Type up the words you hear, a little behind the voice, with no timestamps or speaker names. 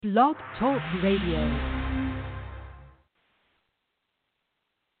Blog Talk Radio.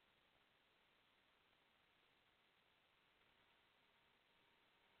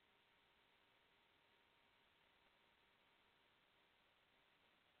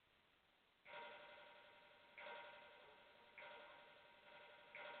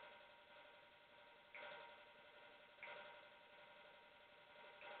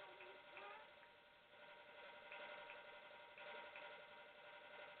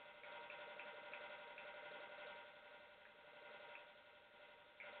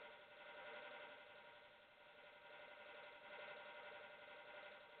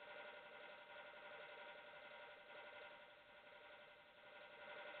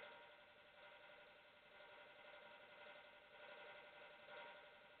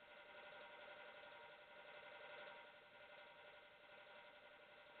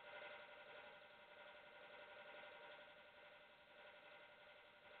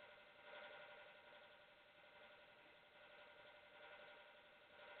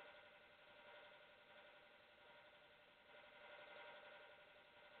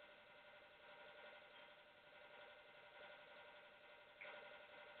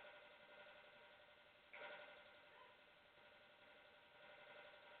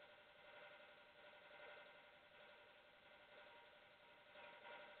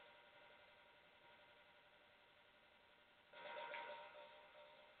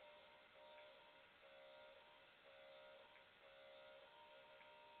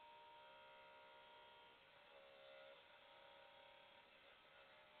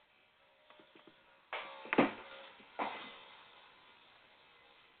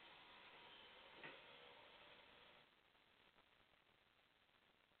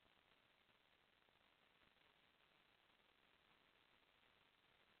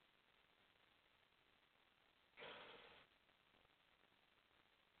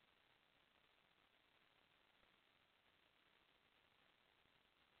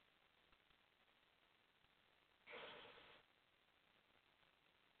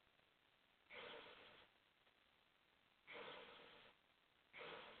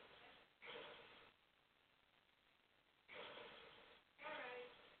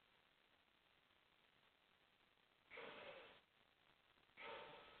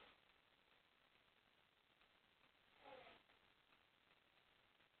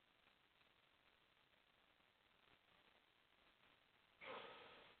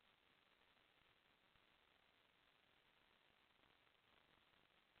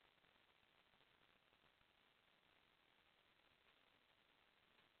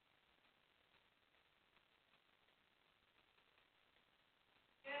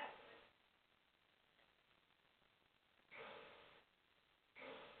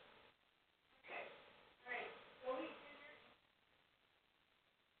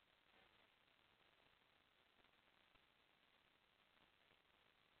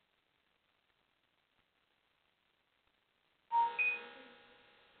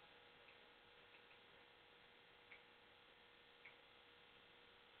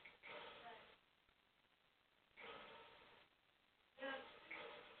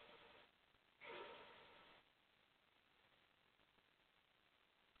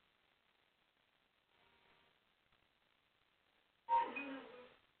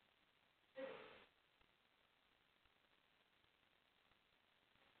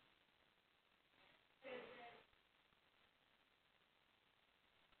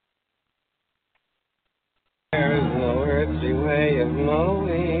 There's no earthly way of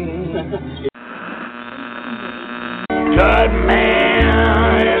knowing. Goodman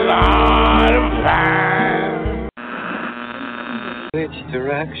is out of time. Which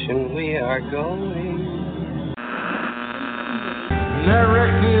direction we are going?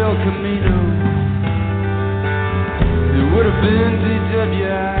 Direct El Camino. It would have been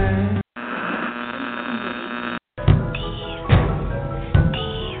DWI.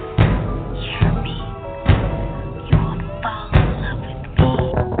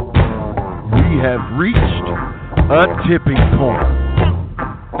 Have reached a tipping point.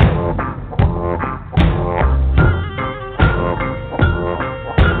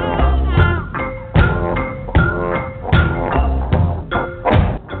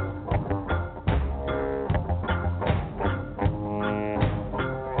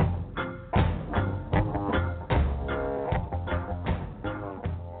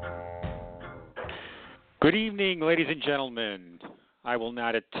 Good evening, ladies and gentlemen. I will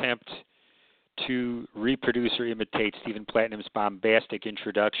not attempt to reproduce or imitate Stephen Platinum's bombastic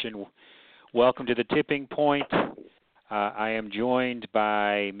introduction. Welcome to the Tipping Point. I am joined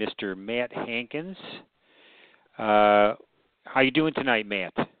by Mr. Matt Hankins. How you doing tonight,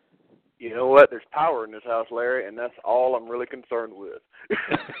 Matt? You know what? There's power in this house, Larry, and that's all I'm really concerned with.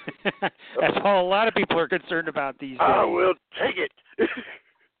 That's all a lot of people are concerned about these days. I will take it.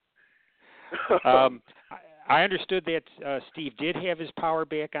 I understood that Steve did have his power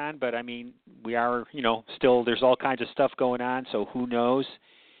back on, but I mean, we are, still there's all kinds of stuff going on, so who knows?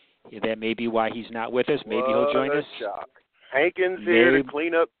 That may be why he's not with us. Maybe he'll join us. Shock. Hankins here to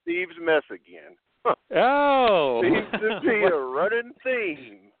clean up Steve's mess again. Oh! Seems to be a running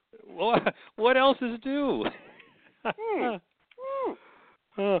theme. What else is due?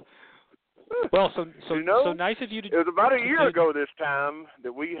 Well, so nice of you to. It was about a year ago this time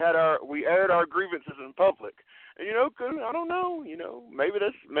that we aired our grievances in public, and I don't know,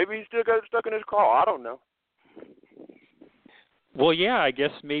 maybe he still got it stuck in his craw. I don't know. Well, yeah, I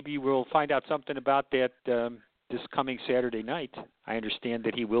guess maybe we'll find out something about that this coming Saturday night. I understand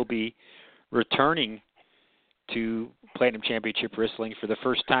that he will be returning to Platinum Championship Wrestling for the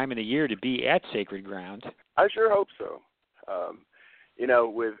first time in a year to be at Sacred Ground. I sure hope so.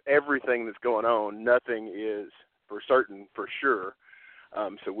 With everything that's going on, nothing is for certain, for sure.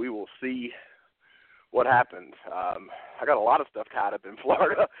 So we will see what happens. I got a lot of stuff tied up in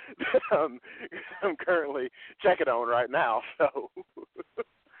Florida that I'm currently checking on right now. So.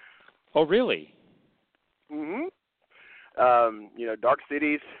 Oh, really? Mm-hmm. Dark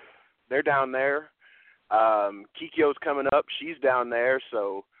Cities, they're down there. Kikyo's coming up. She's down there.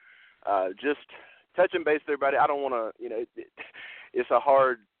 So just touching base with everybody. I don't want to, it's a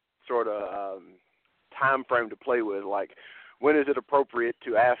hard sort of time frame to play with. Like, when is it appropriate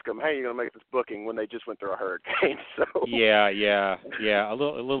to ask them, hey, you're going to make this booking when they just went through a hurricane? So Yeah. A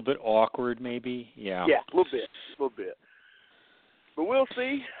little bit awkward, maybe. Yeah. Yeah, a little bit. But we'll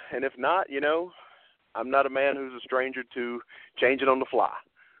see. And if not, I'm not a man who's a stranger to changing on the fly.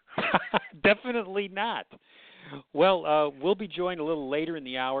 Definitely not. Well, we'll be joined a little later in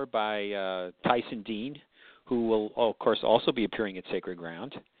the hour by Tyson Dean, who will, of course, also be appearing at Sacred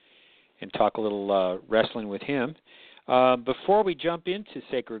Ground, and talk a little wrestling with him. Before we jump into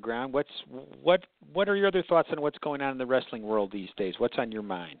Sacred Ground, what are your other thoughts on what's going on in the wrestling world these days? What's on your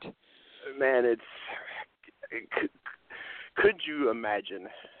mind? Man, could you imagine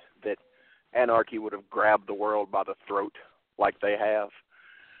that anarchy would have grabbed the world by the throat like they have?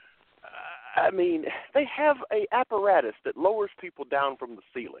 I mean, they have a apparatus that lowers people down from the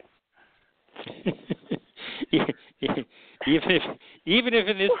ceiling. even if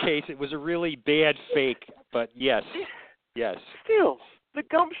in this case it was a really bad fake, but yes. Still, the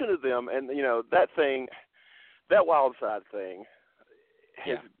gumption of them, and that thing, that wild side thing,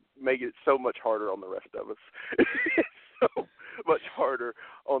 has made it so much harder on the rest of us. It's so much harder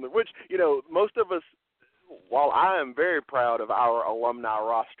on which most of us. While I am very proud of our alumni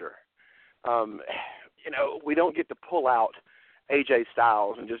roster, we don't get to pull out AJ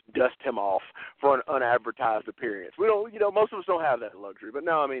Styles and just dust him off for an unadvertised appearance. We don't, most of us don't have that luxury. But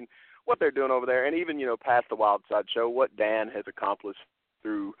no, I mean, what they're doing over there, and even, past the Wild Side show, what Dan has accomplished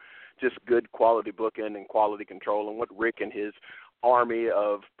through just good quality booking and quality control, and what Rick and his army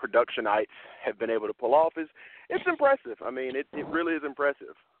of productionites have been able to pull off it's impressive. I mean, it really is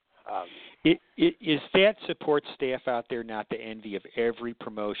impressive. Is that support staff out there not the envy of every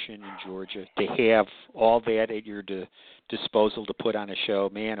promotion in Georgia? To have all that at your disposal to put on a show,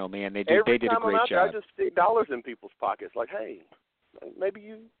 man, oh man, they did a great I'm out job. there, I just stick dollars in people's pockets, like, hey, maybe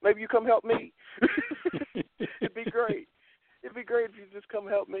you come help me. It'd be great. It'd be great if you just come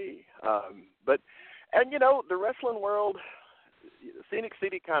help me. But the wrestling world, Scenic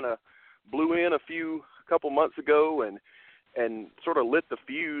City kind of blew in a couple months ago and sort of lit the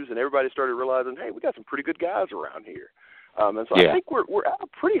fuse, and everybody started realizing, hey, we got some pretty good guys around here. And so I think we're at a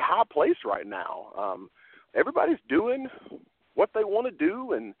pretty high place right now. Everybody's doing what they want to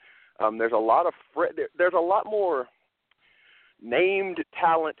do, and there's a lot more named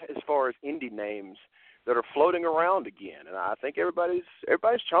talent as far as indie names that are floating around again, and I think everybody's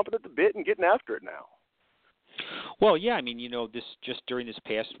chomping at the bit and getting after it now. Well, yeah, I mean, this just during this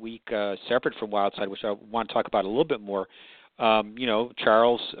past week, separate from Wildside, which I want to talk about a little bit more.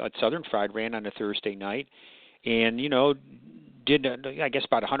 Charles at Southern Fried ran on a Thursday night, and did I guess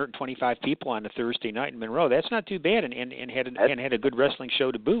about 125 people on a Thursday night in Monroe. That's not too bad, and had a good wrestling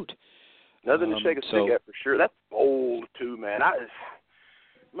show to boot. Nothing to shake a stick at for sure. That's bold too, man.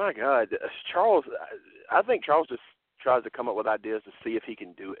 My God, Charles. I think Charles just tries to come up with ideas to see if he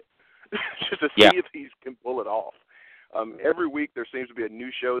can do it, just to see if he can pull it off. Every week there seems to be a new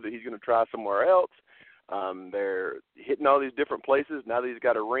show that he's going to try somewhere else. They're hitting all these different places. Now that he's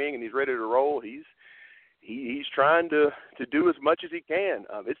got a ring and he's ready to roll, he's trying to do as much as he can.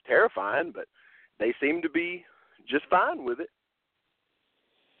 It's terrifying, but they seem to be just fine with it.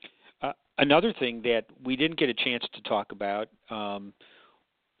 Another thing that we didn't get a chance to talk about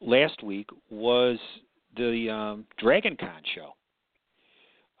last week was the Dragon Con show.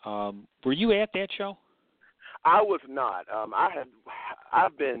 Were you at that show? I was not.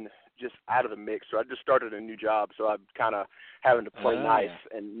 I've been just out of the mix. So I just started a new job, so I'm kind of having to play nice,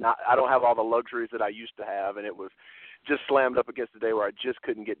 and I don't have all the luxuries that I used to have, and it was just slammed up against the day where I just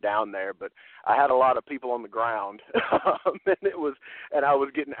couldn't get down there. But I had a lot of people on the ground, and I was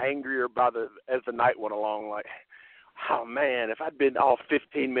getting angrier as the night went along. Like, oh man, if I'd been off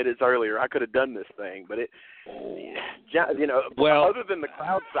 15 minutes earlier, I could have done this thing. But other than the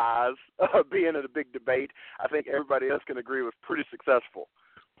crowd size being at a big debate, I think everybody else can agree was pretty successful.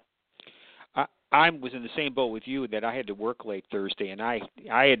 I was in the same boat with you that I had to work late Thursday, and I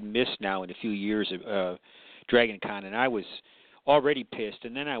had missed now in a few years of Dragon Con, and I was already pissed,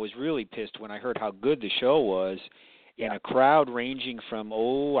 and then I was really pissed when I heard how good the show was, and a crowd ranging from,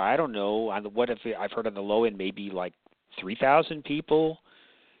 I don't know, what if I've heard on the low end maybe like 3,000 people,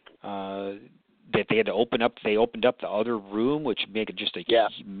 that they had to open up. They opened up the other room, which made it just a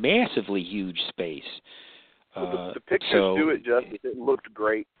massively huge space. The pictures do it justice. It looked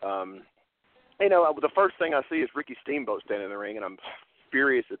great. The first thing I see is Ricky Steamboat standing in the ring, and I'm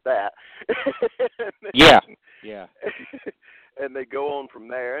furious at that. Yeah. And they go on from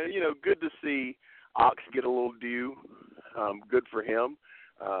there. And, good to see Ox get a little due. Good for him.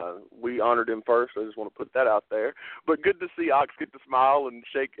 We honored him first. I just want to put that out there. But good to see Ox get to smile and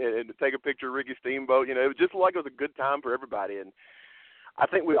shake and to take a picture of Ricky Steamboat. It was just like it was a good time for everybody. And I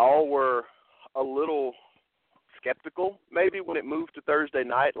think we all were a little skeptical maybe when it moved to Thursday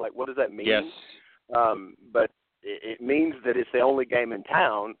night. Like, what does that mean? Yes. But it means that it's the only game in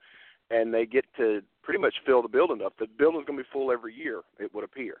town, and they get to pretty much fill the building up. The building's going to be full every year, it would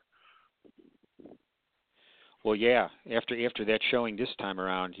appear. Well, yeah. After that showing this time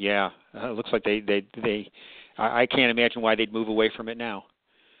around, it looks like they I can't imagine why they'd move away from it now.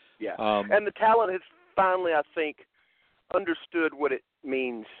 Yeah, and the talent has finally, I think, understood what it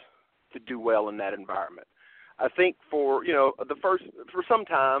means to do well in that environment. I think for some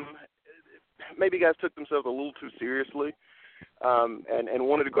time, maybe guys took themselves a little too seriously, and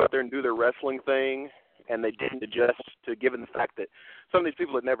wanted to go out there and do their wrestling thing, and they didn't adjust to given the fact that some of these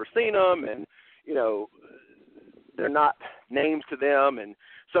people had never seen them, and they're not names to them, and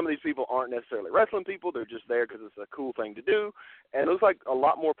some of these people aren't necessarily wrestling people. They're just there because it's a cool thing to do. And it looks like a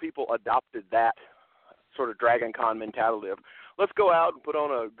lot more people adopted that sort of Dragon Con mentality of, let's go out and put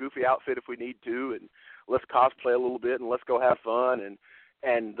on a goofy outfit if we need to, and let's cosplay a little bit, and let's go have fun,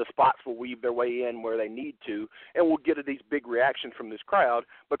 and the spots will weave their way in where they need to, and we'll get these big reactions from this crowd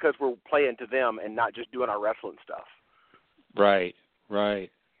because we're playing to them and not just doing our wrestling stuff. Right.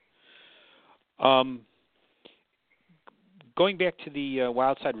 Going back to the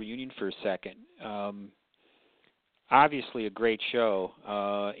Wildside reunion for a second, obviously a great show,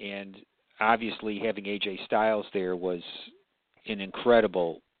 and obviously having AJ Styles there was an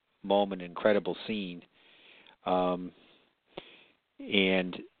incredible moment, incredible scene. And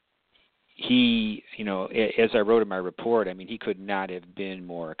he, as I wrote in my report, I mean, he could not have been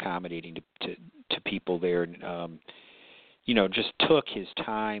more accommodating to people there, and, just took his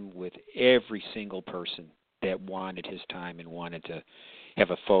time with every single person that wanted his time and wanted to have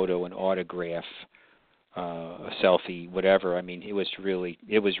a photo, an autograph, a selfie, whatever. I mean, it was really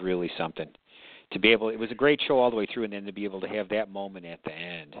something to be able. It was a great show all the way through, and then to be able to have that moment at the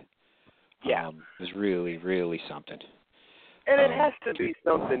end, was really, really something. And it has to be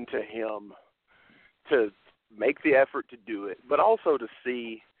something to him to make the effort to do it, but also to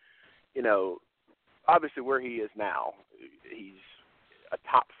see, obviously where he is now. He's a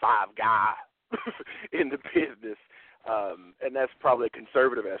top 5 guy in the business, and that's probably a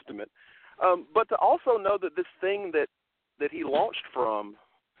conservative estimate. But to also know that this thing that he launched from,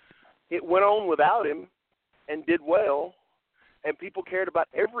 it went on without him and did well, and people cared about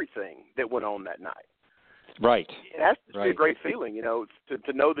everything that went on that night. Right. It has to be a great feeling,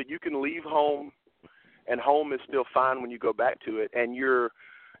 to know that you can leave home and home is still fine when you go back to it, and you're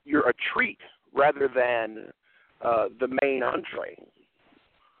a treat rather than the main entree.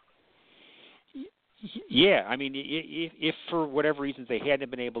 Yeah, I mean, if for whatever reasons they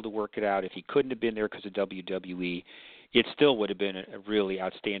hadn't been able to work it out, if he couldn't have been there because of WWE, it still would have been a really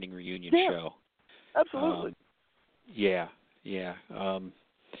outstanding reunion show. Absolutely. And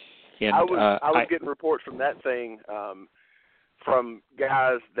I was getting reports from that thing from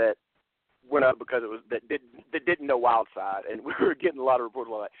guys that went up because it was that didn't know Wildside, and we were getting a lot of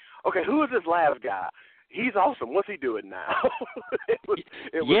reports like, okay, who is this last guy? he's awesome. What's he doing now? it was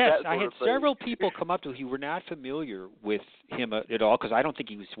yes, that I sort had of thing. several people come up to me who were not familiar with him at all because I don't think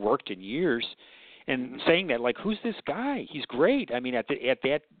he was worked in years, and saying that like, who's this guy? He's great. I mean, at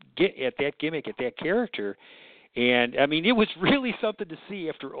that gimmick, at that character, and I mean, it was really something to see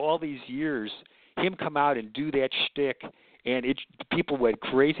after all these years him come out and do that shtick, and people went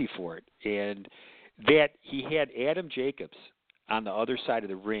crazy for it, and that he had Adam Jacobs on the other side of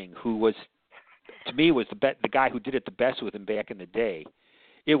the ring, who was, to me, was the guy who did it the best with him back in the day.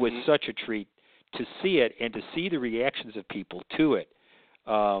 It was such a treat to see it and to see the reactions of people to it.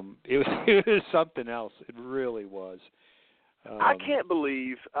 It was something else. It really was. I can't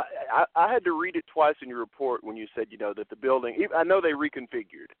believe I had to read it twice in your report when you said, that the building. I know they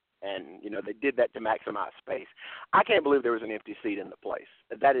reconfigured and they did that to maximize space. I can't believe there was an empty seat in the place.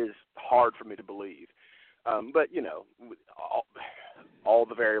 That is hard for me to believe. But all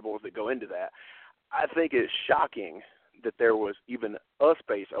the variables that go into that, I think it's shocking that there was even a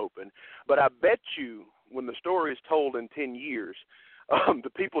space open. But I bet you when the story is told in 10 years, the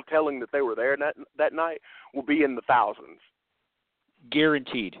people telling that they were there that night will be in the thousands.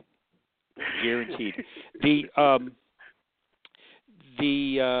 Guaranteed.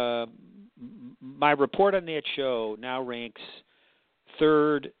 My report on that show now ranks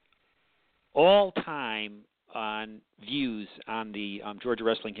third all time on views on the Georgia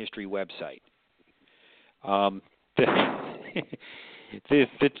Wrestling History website. The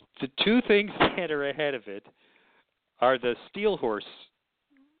two things that are ahead of it are the Steel Horse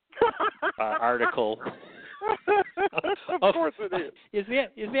article. Of course it is.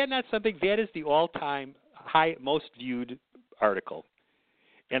 Is that not something? That is the all-time most viewed article,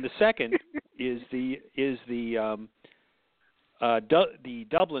 and the second is the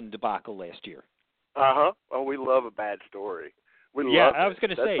Dublin debacle last year. Oh, we love a bad story. We love it. I was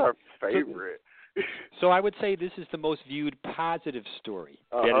going to say that's our favorite. So I would say this is the most viewed positive story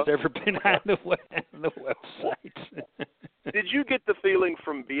that has ever been on the website. Did you get the feeling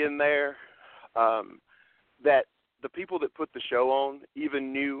from being there that the people that put the show on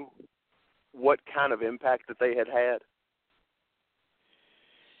even knew what kind of impact that they had had?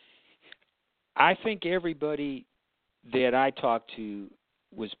 I think everybody that I talked to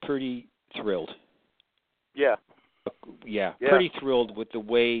was pretty thrilled. Yeah, pretty thrilled with the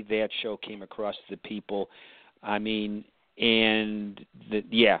way that show came across to the people. I mean,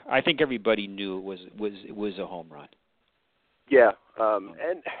 I think everybody knew it was a home run. Yeah,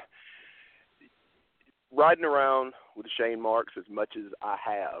 and riding around with Shane Marks as much as I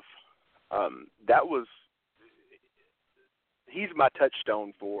have, he's my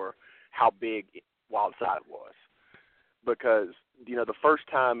touchstone for how big Wildside was. Because, the first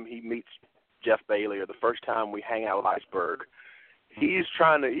time he meets Jeff Bailey or the first time we hang out with Iceberg, he's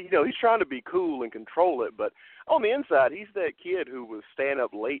trying to be cool and control it, but on the inside, he's that kid who was staying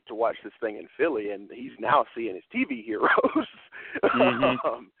up late to watch this thing in Philly, and he's now seeing his TV heroes.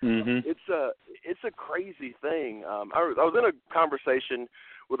 It's a crazy thing. I was in a conversation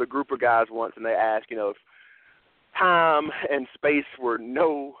with a group of guys once, and they asked, if time and space were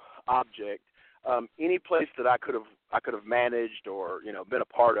no object, any place that I could have managed or been a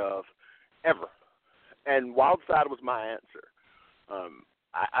part of ever, and Wildside was my answer.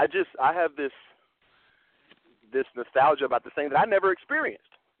 I have this nostalgia about the thing that I never experienced,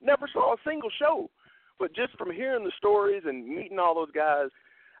 never saw a single show, but just from hearing the stories and meeting all those guys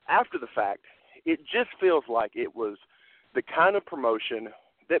after the fact, it just feels like it was the kind of promotion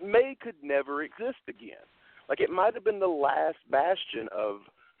that could never exist again. Like it might have been the last bastion of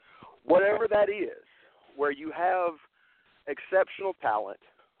whatever that is, where you have exceptional talent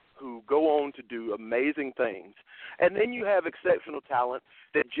who go on to do amazing things, and then you have exceptional talent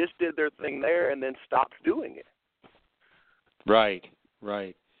that just did their thing there and then stopped doing it. Right.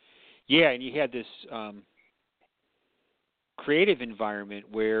 Yeah, and you had this creative environment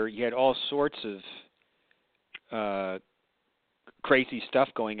where you had all sorts of crazy stuff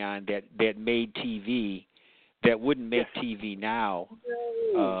going on that made TV that wouldn't make TV now.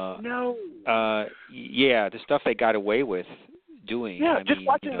 No. Yeah, the stuff they got away with doing. Yeah, I just mean,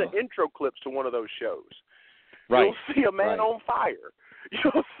 watching the intro clips to one of those shows. Right. You'll see a man on fire.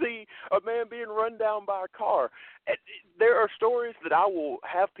 You'll see a man being run down by a car. And there are stories that I will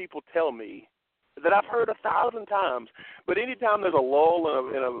have people tell me that I've heard 1,000 times, but anytime there's a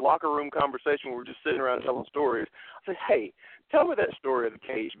lull in a locker room conversation where we're just sitting around telling stories, I say, hey, tell me that story of the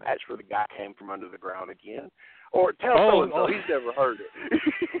cage match where the guy came from under the ground again. Or tell so-and-so, he's never heard it.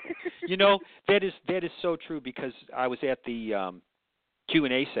 That is so true, because I was at the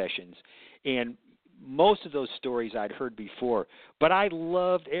Q&A sessions, and most of those stories I'd heard before, but I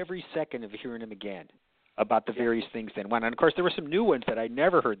loved every second of hearing them again. about the various things that went on. And of course, there were some new ones that I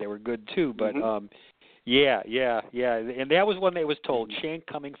never heard that were good too. But yeah, and that was one that was told. Shank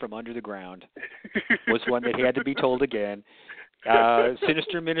coming from under the ground was one that had to be told again.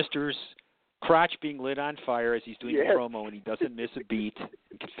 Sinister Minister's crotch being lit on fire as he's doing the promo, and he doesn't miss a beat.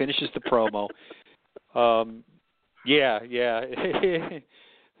 He finishes the promo. Yeah.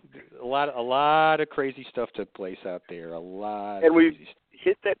 a lot of crazy stuff took place out there. And we've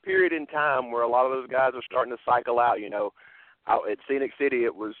hit that period in time where a lot of those guys are starting to cycle out. You know, out at Scenic City,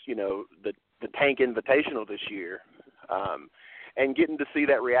 it was, you know, the Tank Invitational this year, and getting to see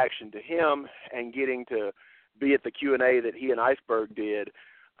that reaction to him and getting to be at the Q&A that he and Iceberg did.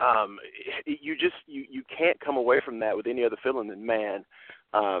 You can't come away from that with any other feeling than, man,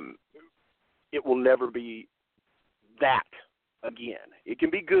 it will never be that again. It can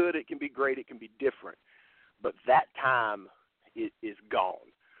be good, it can be great, it can be different, but that time is gone.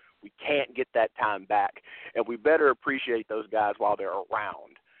 We can't get that time back, and we better appreciate those guys while they're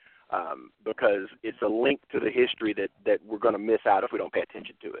around, because it's a link to the history that we're going to miss out if we don't pay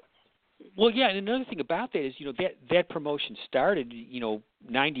attention to it. Well, yeah, and another thing about that is, you know, that promotion started, you know,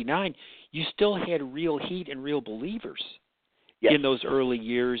 99. You still had real heat and real believers in those early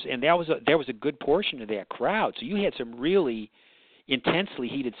years, and there was a good portion of that crowd. So you had some really intensely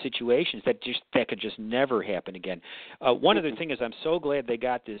heated situations that could just never happen again. One other thing is, I'm so glad they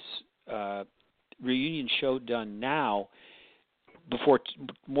got this reunion show done now, before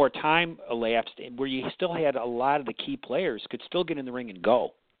more time elapsed, where you still had a lot of the key players could still get in the ring and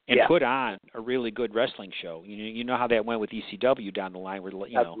go and put on a really good wrestling show. You know how that went with ECW down the line, where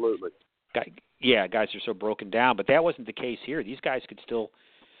Absolutely. Guys are so broken down, but that wasn't the case here. These guys could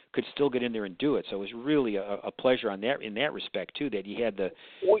still get in there and do it. So it was really a pleasure in that respect too, that you had the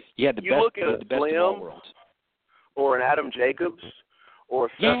best of all worlds. Or an Adam Jacobs or a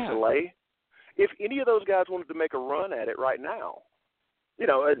Seth Delay. If any of those guys wanted to make a run at it right now, you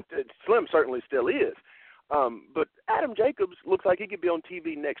know, Slim certainly still is. But Adam Jacobs looks like he could be on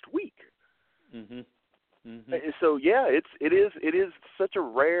TV next week. So it is such a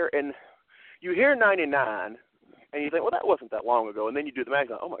rare, and you hear 99 and you think, well, that wasn't that long ago, and then you do the math,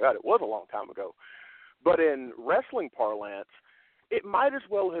 oh my God, it was a long time ago. But in wrestling parlance, it might as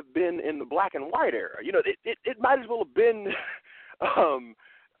well have been in the black and white era. You know, it might as well have been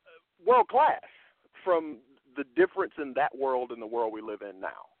world class from the difference in that world and the world we live in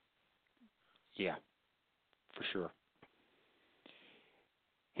now. Yeah, for sure.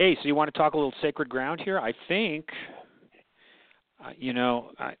 Hey, so you want to talk a little sacred ground here? I think, I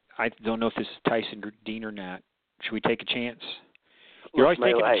don't know if this is Tyson Dean or not. Should we take a chance? You're always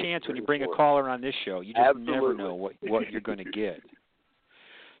taking a chance when you bring a caller on this show. You just never know what you're going to get.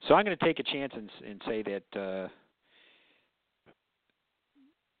 So I'm going to take a chance and say that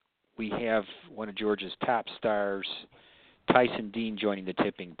we have one of Georgia's top stars, Tyson Dean, joining the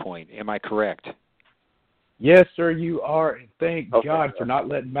tipping point. Am I correct? Yes, sir, you are. And thank God for not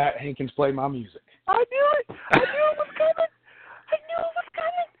letting Matt Hankins play my music. I knew it. I knew it was coming.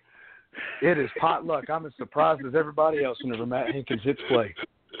 It is potluck. I'm as surprised as everybody else whenever Matt Hankins hits play.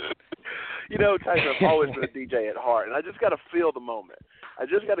 You know, Tyson, I've always been a DJ at heart, and I just got to feel the moment. I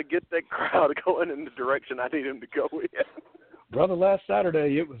just got to get that crowd going in the direction I need them to go in. Brother, last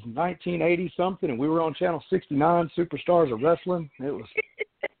Saturday, it was 1980-something, and we were on Channel 69, Superstars of Wrestling. It was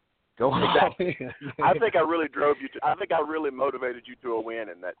going all in. I think I really I think I really motivated you to a win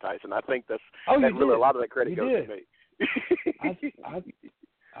in that, Tyson. I think a lot of that credit goes to me.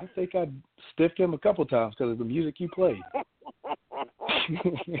 I think I stiffed him a couple times because of the music you played.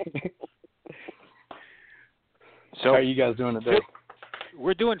 So, how are you guys doing today?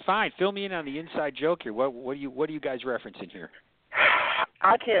 We're doing fine. Fill me in on the inside joke here. What are you guys referencing here?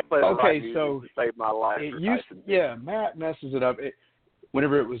 I can't play the right music to save my life. Matt messes it up.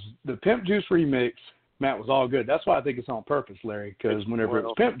 Whenever it was the Pimp Juice remix, Matt was all good. That's why I think it's on purpose, Larry, because whenever it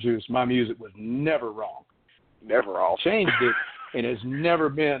was Pimp Juice, my music was never wrong. Never wrong. Changed it, and it's never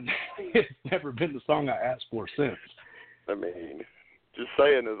been the song I asked for since. I mean, just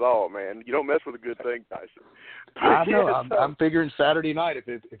saying is all, man. You don't mess with a good thing, Tyson. I know. I'm figuring Saturday night, if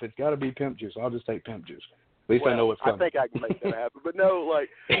it's got to be Pimp Juice, I'll just take Pimp Juice. At least I know what's coming. I think I can make that happen. But no,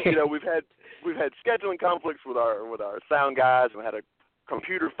 we've had scheduling conflicts with our sound guys, and we had a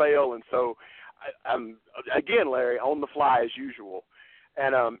computer fail, and so I'm again, Larry, on the fly as usual.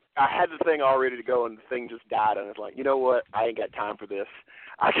 And I had the thing all ready to go, and the thing just died. And I was like, you know what? I ain't got time for this.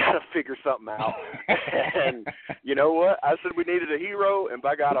 I got to figure something out. And you know what? I said we needed a hero, and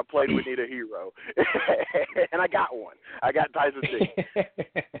by God, I played We Need a Hero. And I got one. I got Tyson Dean.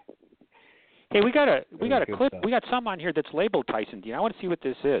 Hey, we got a clip. We got some on here that's labeled Tyson Dean. I want to see what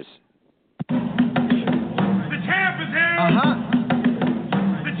this is.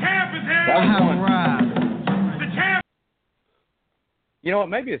 That was one. You know what?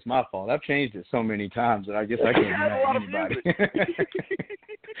 Maybe it's my fault. I've changed it so many times that I guess I can't be mad at anybody.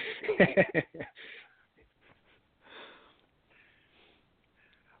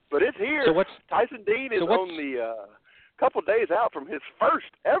 But it's here. So Tyson Dean is on the couple days out from his first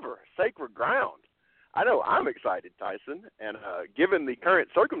ever Sacred Ground. I know I'm excited, Tyson, and given the current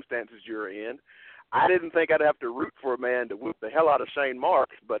circumstances you're in, I didn't think I'd have to root for a man to whoop the hell out of Shane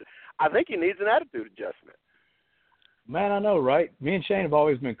Marks, but I think he needs an attitude adjustment. Man, I know, right? Me and Shane have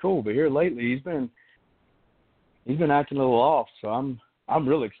always been cool, but here lately he's been acting a little off. So I'm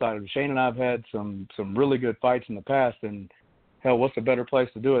really excited. Shane and I've had some really good fights in the past, and hell, what's a better place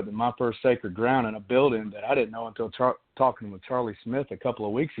to do it than my first Sacred Ground in a building that I didn't know until talking with Charlie Smith a couple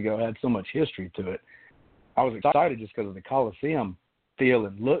of weeks ago had so much history to it. I was excited just because of the Coliseum feel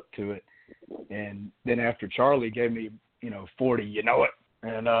and look to it. And then after Charlie gave me, 40,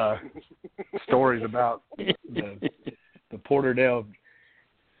 and stories about the Porterdale.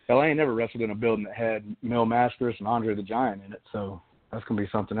 Hell, I ain't never wrestled in a building that had Mil Mascaris and Andre the Giant in it, so that's going to be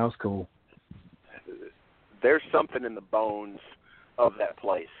something else cool. There's something in the bones of that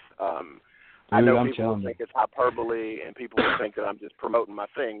place. I Dude, know people will think it's hyperbole, and people will think that I'm just promoting my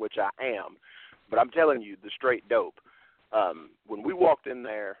thing, which I am. But I'm telling you, the straight dope. When we walked in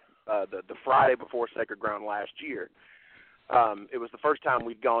there the Friday before Sacred Ground last year, it was the first time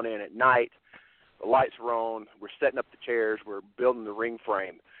we'd gone in at night. The lights were on. We're setting up the chairs. We're building the ring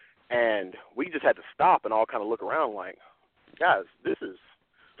frame. And we just had to stop and all kind of look around like, guys,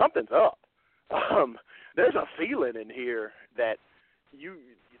 something's up. There's a feeling in here that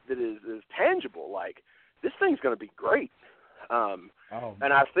is tangible. Like, this thing's going to be great. And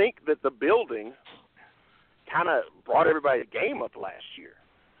I think that the building kind of brought everybody's game up last year.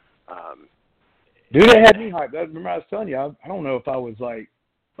 Dude, it had me hyped. Remember I was telling you, I don't know if I was like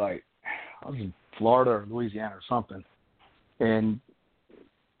I was in Florida or Louisiana or something, and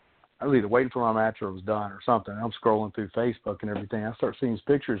I was either waiting for my match or it was done or something. I'm scrolling through Facebook and everything. I start seeing these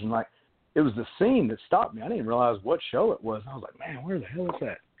pictures, and it was the scene that stopped me. I didn't realize what show it was. I was like, man, where the hell is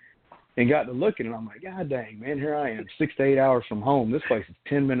that? And got to looking, and I'm like, God dang, man, here I am, 6 to 8 hours from home. This place is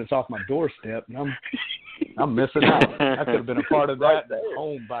 10 minutes off my doorstep, and I'm missing out. I could have been a part of that and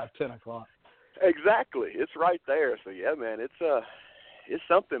home by 10 o'clock. Exactly. It's right there. So, yeah, man, it's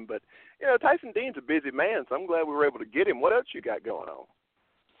something. But, Tyson Dean's a busy man, so I'm glad we were able to get him. What else you got going on?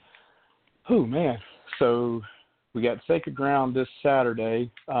 Oh, man. So we got Sacred Ground this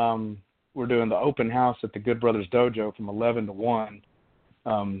Saturday. We're doing the open house at the Good Brothers Dojo from 11 to 1.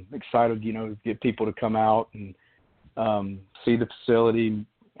 Excited, to get people to come out and see the facility,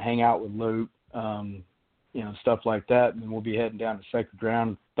 hang out with Luke, stuff like that. And then we'll be heading down to Sacred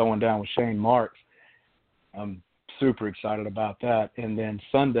Ground, throwing down with Shane Marks. I'm super excited about that. And then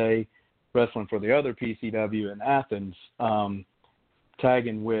Sunday, wrestling for the other PCW in Athens,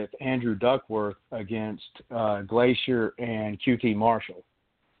 tagging with Andrew Duckworth against Glacier and QT Marshall.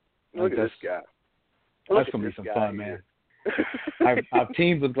 Look at this guy. That's going to be some fun, man. I've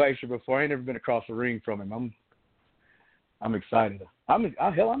teamed with Glacier before. I ain't never been across the ring from him. I'm excited. I'm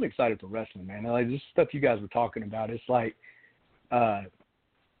excited for wrestling, man. Like this stuff you guys were talking about. It's like,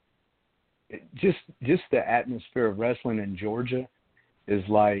 just the atmosphere of wrestling in Georgia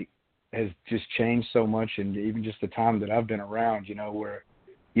has just changed so much, and even just the time that I've been around, where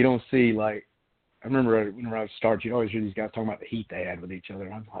you don't see I remember when I was starting, you'd always hear these guys talking about the heat they had with each other,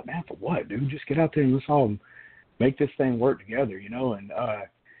 and I'm like, man, for what, dude? Just get out there and let's all make this thing work together, and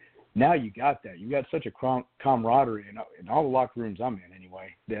now you got that. You got such a camaraderie in all the locker rooms I'm in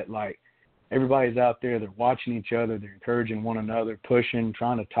anyway, that everybody's out there, they're watching each other, they're encouraging one another, pushing,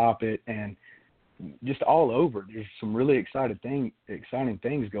 trying to top it, and just all over. There's some really exciting things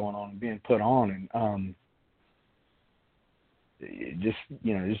going on and being put on, and just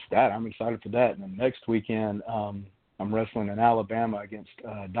that. I'm excited for that. And then next weekend, I'm wrestling in Alabama against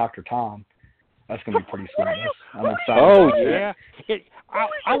Dr. Tom. That's going to be pretty sweet. I'm excited. Oh, yeah.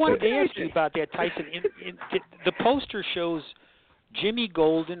 I wanted to ask you about that, Tyson. The poster shows Jimmy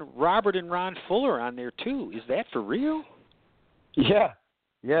Golden, Robert and Ron Fuller on there, too. Is that for real? Yeah.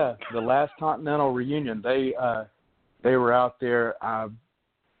 The last Continental reunion, they were out there. I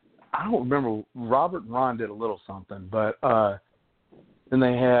don't remember. Robert and Ron did a little something, but then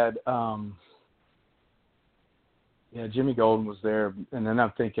they had Jimmy Golden was there, and then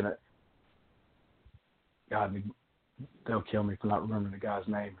I'm thinking, God, they'll kill me for not remembering the guy's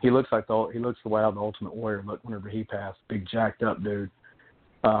name. He looks the way how the Ultimate Warrior looked whenever he passed. Big jacked up dude.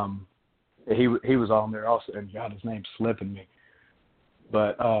 He was on there also, and God, his name's slipping me.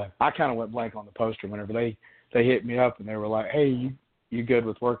 But I kind of went blank on the poster whenever they they hit me up and they were like, "Hey, you good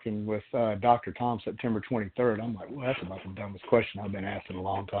with working with Dr. Tom September 23rd?" I'm like, "Well, that's about the dumbest question I've been asked in a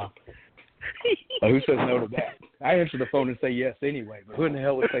long time." Like, who says no to that? I answer the phone and say yes anyway, but who in the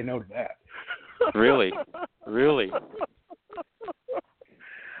hell would say no to that? Really?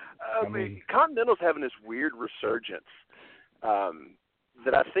 I mean, Continental's having this weird resurgence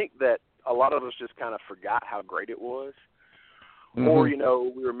that I think that a lot of us just kind of forgot how great it was. Mm-hmm. Or,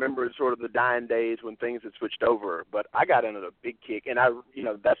 we remember sort of the dying days when things had switched over. But I got into a big kick, and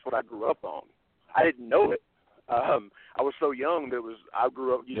that's what I grew up on. I didn't know it. I was so young that I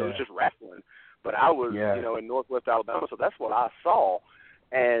grew up, it was just wrestling. But I was, in Northwest Alabama, so that's what I saw.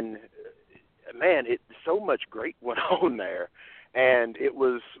 And, man, so much great went on there. And it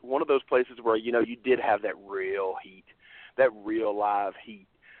was one of those places where, you did have that real heat, that real live heat.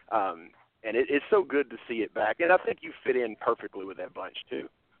 And it's so good to see it back. And I think you fit in perfectly with that bunch, too.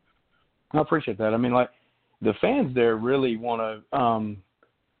 I appreciate that. I mean, like, the fans there really want to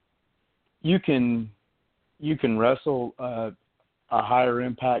you can wrestle a higher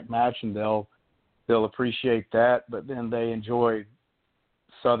impact match and they'll appreciate that, but then they enjoy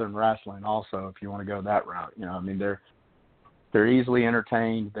Southern wrestling also if you want to go that route. I mean, they're easily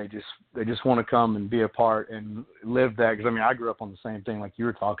entertained. They just want to come and be a part and live that. Because, I mean, I grew up on the same thing like you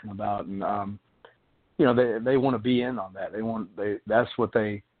were talking about. And, they want to be in on that. That's what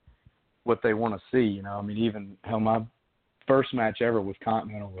they want to see, I mean, even my first match ever with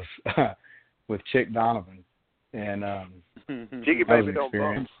Continental was with Chick Donovan. And Jiggy Baby don't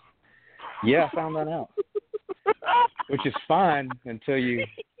bump. Yeah, I found that out. Which is fine until you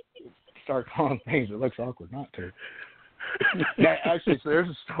start calling things that looks awkward not to. Yeah, actually, so there's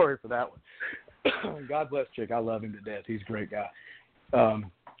a story for that one. God bless Chick. I love him to death. He's a great guy.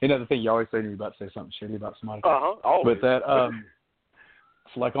 Another thing you always say to me about say something shitty about somebody. Always. But that,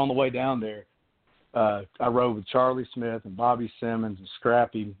 it's like on the way down there, I rode with Charlie Smith and Bobby Simmons and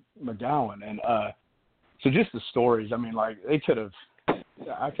Scrappy McGowan. And so just the stories, I mean, like, I could have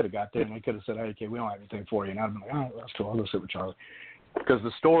got there and they could have said, "Hey, kid, we don't have anything for you." And I'd have been like, "Oh, that's cool. I'll go sit with Charlie." Because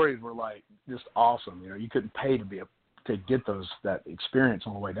the stories were, like, just awesome. You couldn't pay to get that experience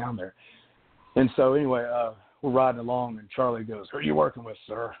on the way down there. And so anyway, we're riding along and Charlie goes, "Who are you working with,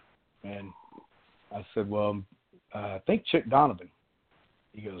 sir?" And I said, "Well, I think Chick Donovan."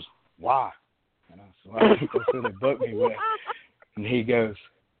 He goes, "Why?" And I said, "Well, that's who they booked me with." And he goes,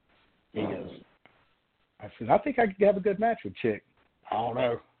 I said, "I think I could have a good match with Chick." "I don't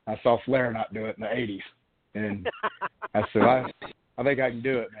know. I saw Flair not do it in the 80s. And I said, I think I can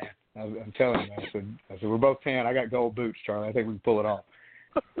do it, man. I'm telling you. I said, we're both tan. I got gold boots, Charlie. I think we can pull it off.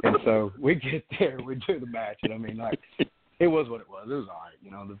 And so we get there, we do the match, and I mean, like, it was what it was. It was all right.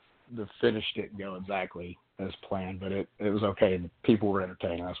 The finish didn't go exactly as planned, but it was okay. And the people were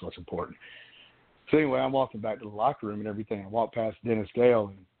entertained. That's what's important. So anyway, I'm walking back to the locker room and everything. I walk past Dennis Gale,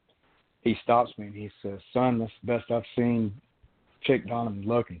 and he stops me and he says, "Son, that's the best I've seen Chick Donovan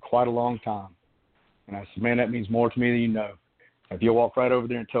look in quite a long time." And I said, "Man, that means more to me than you know. If you'll walk right over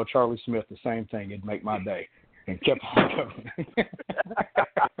there and tell Charlie Smith the same thing, it'd make my day." And kept on going.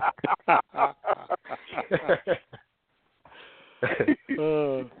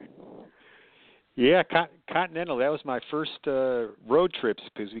 Yeah, Continental. That was my first road trips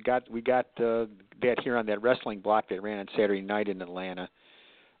because we got that here on that wrestling block that ran on Saturday night in Atlanta.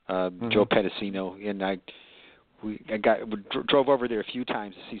 Joe Pedicino and I drove over there a few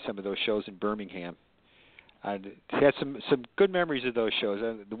times to see some of those shows in Birmingham. I had some good memories of those shows.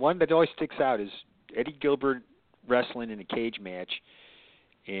 The one that always sticks out is Eddie Gilbert wrestling in a cage match,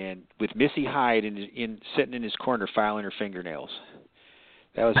 and with Missy Hyde sitting in his corner filing her fingernails.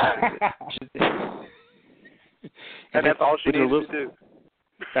 That was, and that's all she needed to do.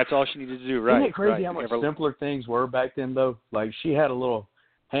 That's all she needed to do, right? Isn't it crazy right. how much simpler things were back then, though? Like, she had a little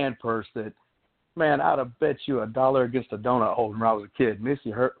hand purse that, man, I'd have bet you $1 against a donut hole when I was a kid.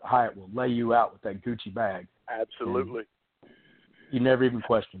 Missy Hyatt will lay you out with that Gucci bag. Absolutely. You never even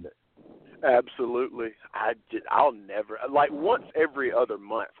questioned it. Absolutely. I'll never, like, once every other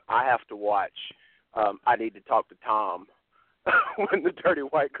month, I have to watch I Need to Talk to Tom when the Dirty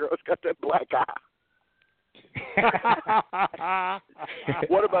White Girl's got that black eye.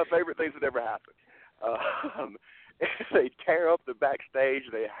 One of my favorite things that ever happened. They tear up the backstage.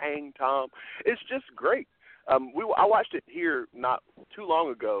 They hang Tom. It's just great. I watched it here not too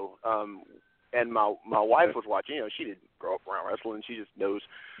long ago, and my wife was watching. She didn't grow up around wrestling. She just knows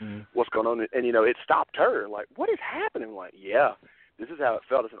what's going on. And, it stopped her. Like, what is happening? I'm like, yeah, this is how it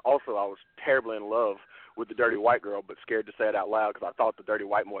felt. And also, I was terribly in love with the Dirty White Girl, but scared to say it out loud because I thought the Dirty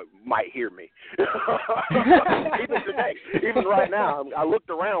White Boy might hear me. Even today, even right now, I looked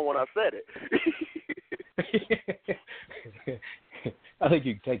around when I said it. I think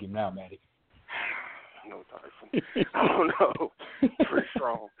you can take him now, Matty. No, Tyson. I don't know. Pretty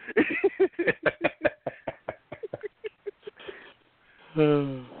strong.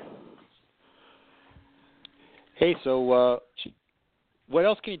 Hey, so what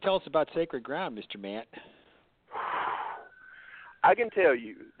else can you tell us about Sacred Ground, Mr. Matt? I can tell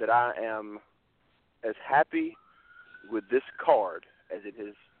you that I am as happy with this card as it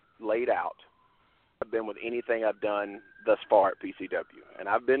is laid out. I've been with anything I've done thus far at PCW, and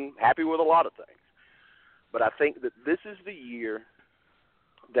I've been happy with a lot of things. But I think that this is the year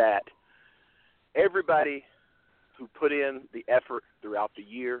that everybody who put in the effort throughout the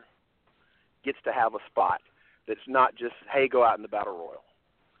year gets to have a spot that's not just, hey, go out in the Battle Royal.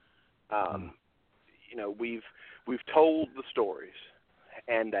 You know, we've told the stories,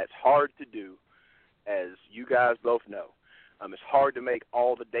 and that's hard to do, as you guys both know. It's hard to make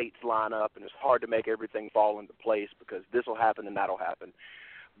all the dates line up, and it's hard to make everything fall into place because this will happen and that will happen.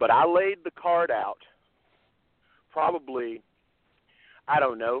 But I laid the card out probably, I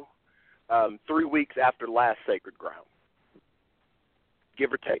don't know, 3 weeks after last Sacred Ground,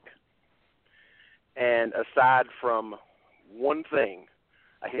 give or take. And aside from one thing,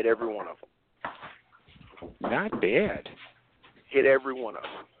 I hit every one of them. Not bad. Hit every one of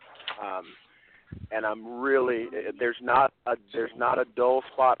them. And I'm really, there's not a dull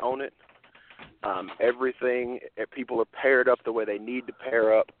spot on it. Everything, people are paired up the way they need to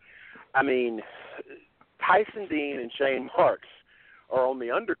pair up. I mean, Tyson Dean and Shane Marks are on the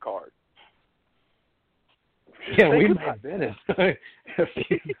undercard. Yeah, we might have been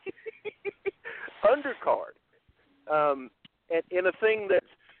undercard. And in a thing that's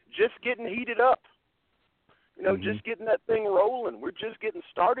just getting heated up. You know, just getting that thing rolling. We're just getting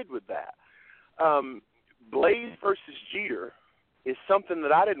started with that. Blaze versus Jeter is something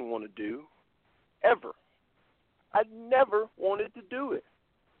that I didn't want to do ever. I never wanted to do it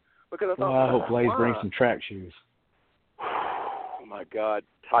because I thought, I hope Blaze brings some track shoes. Oh my God,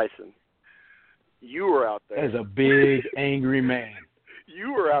 Tyson, you were out there. As a big angry man.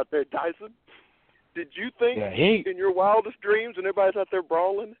 You were out there, Tyson. Did you think in your wildest dreams, when everybody's out there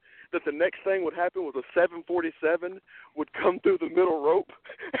brawling, that the next thing would happen was a 747 would come through the middle rope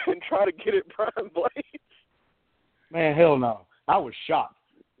and try to get at Brian Blaze? Man, hell no. I was shocked.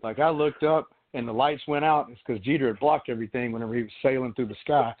 Like, I looked up, and the lights went out. It's because Jeter had blocked everything whenever he was sailing through the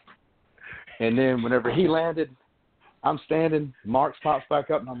sky. And then whenever he landed, I'm standing, Marks pops back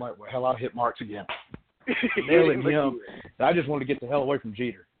up, and I'm like, well, hell, I'll hit Marks again. Nailing him. I just wanted to get the hell away from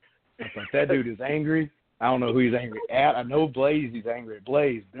Jeter. I was like, that dude is angry. I don't know who he's angry at. I know Blaze, he's angry at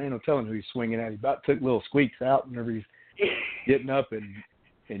Blaze. There ain't no telling who he's swinging at. He about took little squeaks out whenever he's getting up.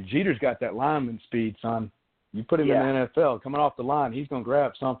 And Jeter's got that lineman speed, son. You put him in the NFL, coming off the line, he's going to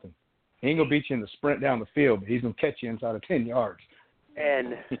grab something. He ain't going to beat you in the sprint down the field, but he's going to catch you inside of 10 yards.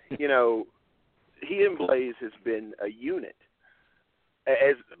 And, you know, he and Blaze has been a unit.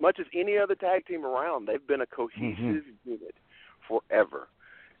 As much as any other tag team around, they've been a cohesive unit forever.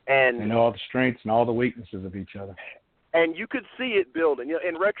 And they know all the strengths and all the weaknesses of each other. And you could see it building. You know,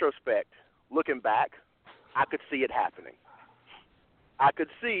 in retrospect, looking back, I could see it happening. I could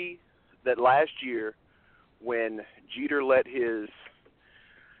see that last year when Jeter let his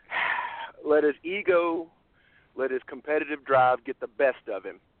ego, let his competitive drive get the best of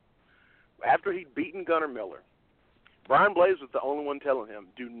him. After he'd beaten Gunnar Miller, Brian Blaze was the only one telling him,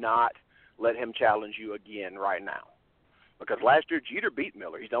 do not let him challenge you again right now. Because last year, Jeter beat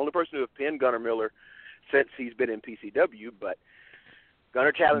Miller. He's the only person to have pinned Gunnar Miller since he's been in PCW, but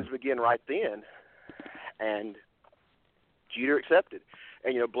Gunnar challenged him again right then, and Jeter accepted.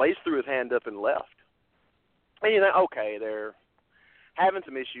 And, you know, Blaze threw his hand up and left. And you think, okay, they're having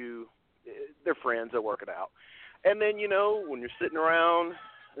some issue. They're friends. They'll work it out. And then, you know, when you're sitting around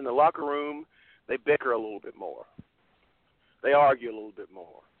in the locker room, they bicker a little bit more. They argue a little bit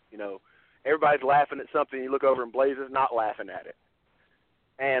more, you know. Everybody's laughing at something. You look over and Blaze is not laughing at it.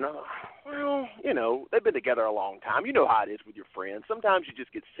 And, well, you know, they've been together a long time. You know how it is with your friends. Sometimes you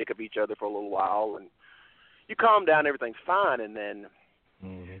just get sick of each other for a little while, and you calm down, everything's fine, and then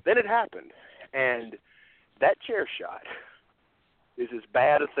it happened. And that chair shot is as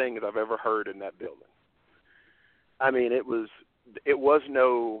bad a thing as I've ever heard in that building. I mean, it was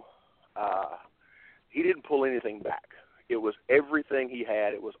no he didn't pull anything back. It was everything he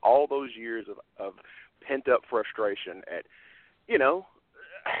had. It was all those years of pent-up frustration. At, you know,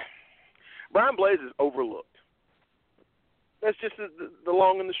 Brian Blaze is overlooked. That's just the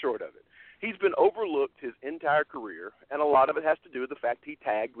long and the short of it. He's been overlooked his entire career, and a lot of it has to do with the fact he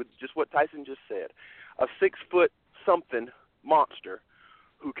tagged with just what Tyson just said, a 6-foot-something monster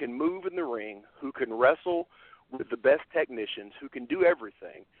who can move in the ring, who can wrestle with the best technicians, who can do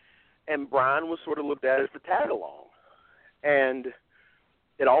everything. And Brian was sort of looked at as the tag-along. And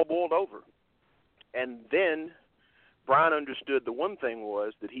it all boiled over. And then Brian understood the one thing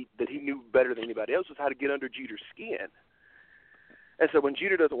was that he knew better than anybody else was how to get under Jeter's skin. And so when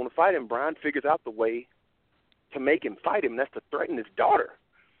Jeter doesn't want to fight him, Brian figures out the way to make him fight him, and that's to threaten his daughter.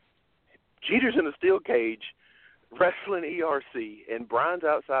 Jeter's in a steel cage wrestling ERC, and Brian's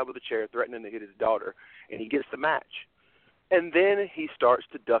outside with a chair threatening to hit his daughter, and he gets the match. And then he starts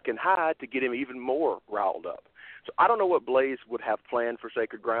to duck and hide to get him even more riled up. So I don't know what Blaze would have planned for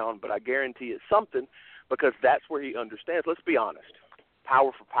Sacred Ground, but I guarantee it's something because that's where he understands. Let's be honest.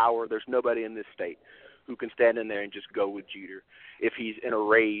 Power for power, there's nobody in this state who can stand in there and just go with Jeter. If he's in a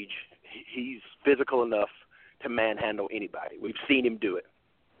rage, he's physical enough to manhandle anybody. We've seen him do it.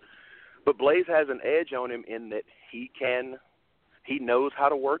 But Blaze has an edge on him in that he knows how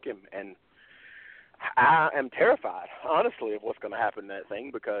to work him. And I am terrified, honestly, of what's going to happen in that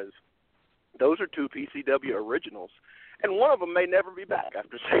thing because those are two PCW originals. And one of them may never be back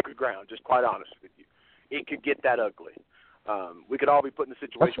after Sacred Ground, just quite honest with you. It could get that ugly. We could all be put in a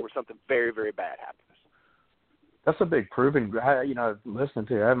situation where something very, very bad happens. That's a big proving, listening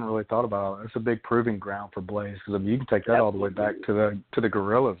to you, I haven't really thought about it. It's a big proving ground for Blaze because, I mean, you can take that all the way back to the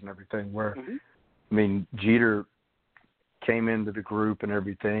Gorillas and everything where, I mean, Jeter came into the group and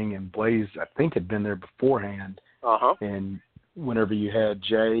everything, and Blaze, I think, had been there beforehand. And whenever you had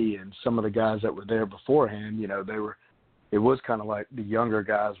Jay and some of the guys that were there beforehand, you know, it was kind of like the younger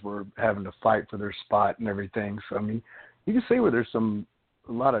guys were having to fight for their spot and everything. So, I mean, you can see where there's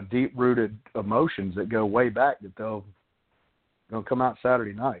a lot of deep-rooted emotions that go way back that they'll come out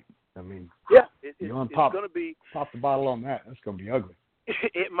Saturday night. I mean, it's going to be pop the bottle on that. That's going to be ugly.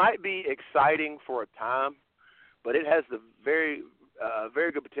 It might be exciting for a time, but it has the very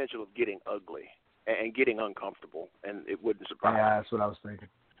good potential of getting ugly and getting uncomfortable, and it wouldn't surprise me. Yeah, that's what I was thinking.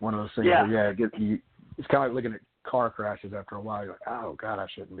 One of those things where, it's kind of like looking at car crashes after a while. You're like, oh, God, I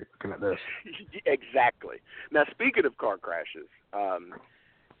shouldn't be looking at this. Exactly. Now, speaking of car crashes,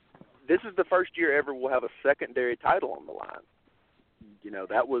 this is the first year ever we'll have a secondary title on the line. You know,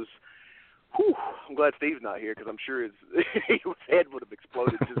 that was I'm glad Steve's not here because I'm sure his head would have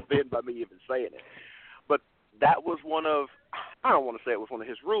exploded just then by me even saying it. But that was one of, I don't want to say it was one of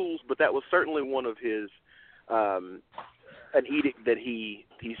his rules, but that was certainly one of his, an edict that he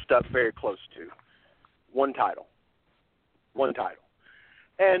stuck very close to. One title.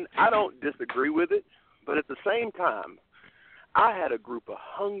 And I don't disagree with it, but at the same time, I had a group of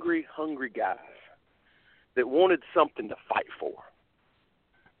hungry guys that wanted something to fight for.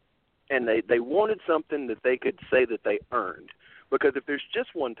 And they wanted something that they could say that they earned. Because if there's just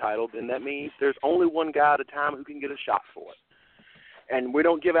one title, then that means there's only one guy at a time who can get a shot for it. And we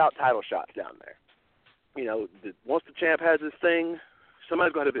don't give out title shots down there. You know, once the champ has his thing,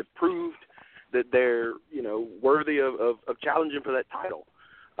 somebody's got to be proved that they're, you know, worthy of challenging for that title.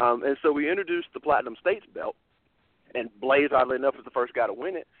 And so we introduced the Platinum States belt, and Blaze, oddly enough, was the first guy to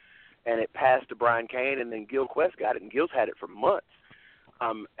win it, and it passed to Brian Kane, and then Gil Quest got it, and Gil's had it for months.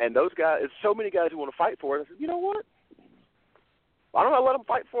 And those guys, there's so many guys who want to fight for it. I said, you know what? Why don't I let them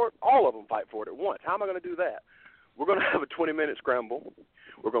fight for it? All of them fight for it at once. How am I going to do that? We're going to have a 20-minute scramble.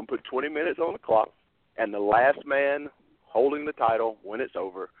 We're going to put 20 minutes on the clock, and the last man holding the title when it's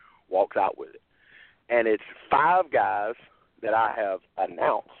over walks out with it. And it's 5 guys that I have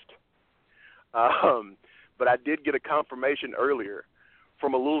announced. But I did get a confirmation earlier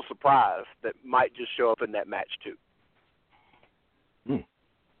from a little surprise that might just show up in that match too.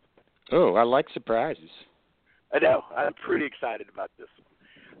 Oh, I like surprises. I know. I'm pretty excited about this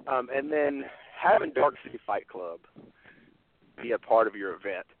one. And then having Dark City Fight Club be a part of your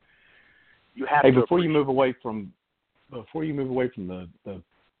event, you have to. Before you move away from the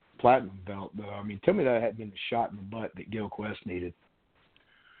Platinum belt, though, I mean, tell me that hadn't been the shot in the butt that Gil Quest needed.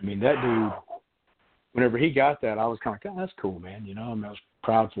 I mean, that dude, whenever he got that, I was kind of like, oh, that's cool, man. You know, I mean, I was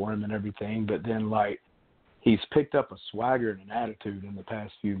proud for him and everything. But then, like, he's picked up a swagger and an attitude in the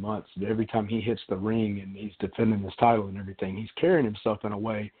past few months. Every time he hits the ring and he's defending his title and everything, he's carrying himself in a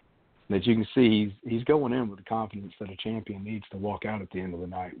way that you can see he's going in with the confidence that a champion needs to walk out at the end of the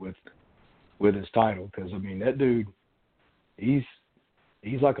night with his title. Because, I mean, that dude, he's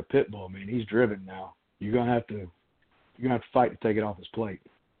like a pit bull, man. He's driven now. You're gonna have to fight to take it off his plate.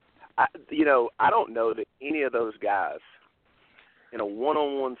 I don't know that any of those guys in a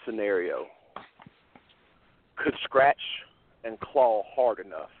one-on-one scenario could scratch and claw hard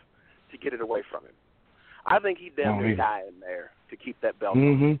enough to get it away from him. I think he'd damn near die in there to keep that belt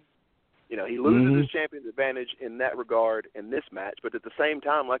on. You know, he loses his champion's advantage in that regard in this match, but at the same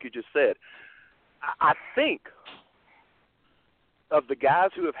time, like you just said, I think of the guys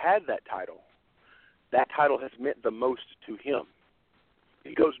who have had that title has meant the most to him.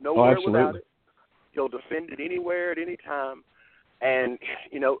 He goes nowhere without it. He'll defend it anywhere at any time. And,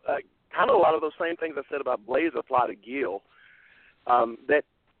 you know, kind of a lot of those same things I said about Blaze apply to Gil, that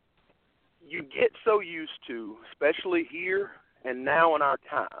you get so used to, especially here and now in our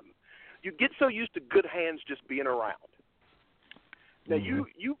time, you get so used to good hands just being around. Now, you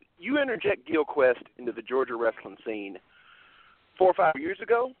interject Gilquest into the Georgia wrestling scene 4 or 5 years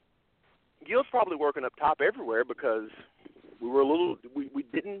ago, Gil's probably working up top everywhere because we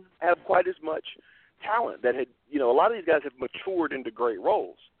didn't have quite as much talent that had, you know, a lot of these guys have matured into great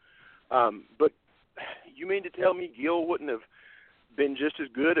roles. But you mean to tell me Gil wouldn't have been just as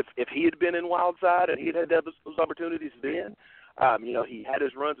good if he had been in Wildside and he had those opportunities then? You know, he had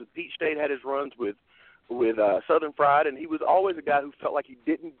his runs with Peach State, had his runs with Southern Fried, and he was always a guy who felt like he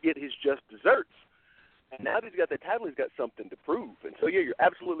didn't get his just desserts. And now that he's got that title, he's got something to prove. And so, yeah, you're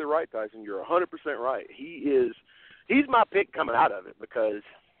absolutely right, Tyson. You're 100% right. He's my pick coming out of it because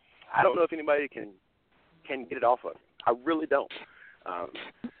I don't know if anybody can get it off of him. I really don't.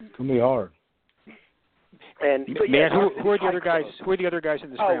 It's gonna be hard. And yeah, who are the other guys? Who are the other guys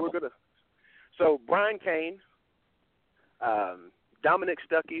in the scramble? So Brian Kane, Dominic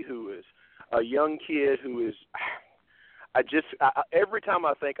Stuckey, who is a young kid who is. Every time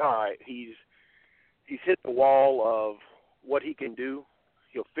I think, all right, he's hit the wall of what he can do,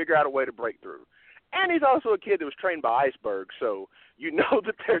 he'll figure out a way to break through. And he's also a kid that was trained by Iceberg, so you know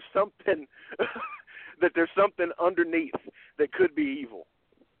that there's something underneath that could be evil.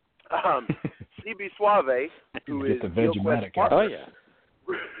 CB Suave, who is the Vegemite. Oh yeah,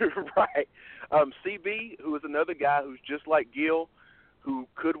 right. CB, who is another guy who's just like Gil, who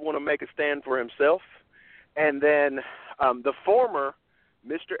could want to make a stand for himself, and then the former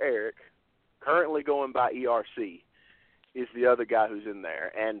Mr. Eric, currently going by ERC, is the other guy who's in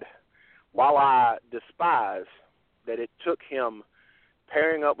there. And while I despise that it took him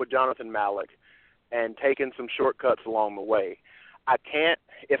pairing up with Jonathan Malik and taking some shortcuts along the way, I can't.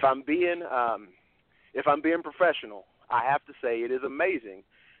 If I'm being professional, I have to say it is amazing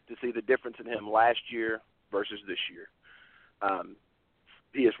to see the difference in him last year versus this year.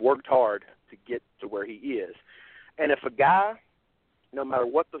 He has worked hard to get to where he is, and if a guy, no matter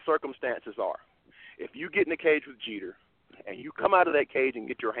what the circumstances are, if you get in a cage with Jeter and you come out of that cage and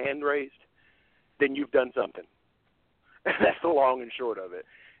get your hand raised, then you've done something. That's the long and short of it.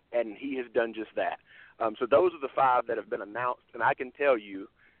 And he has done just that. So those are the 5 that have been announced, and I can tell you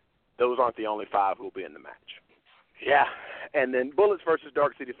those aren't the only 5 who will be in the match. Yeah, and then Bullets versus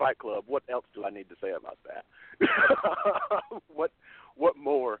Dark City Fight Club, what else do I need to say about that? What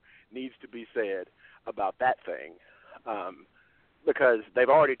more needs to be said about that thing? Because they've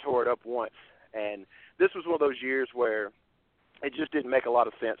already tore it up once, and this was one of those years where it just didn't make a lot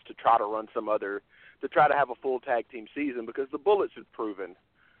of sense to try to have a full tag team season because the Bullets had proven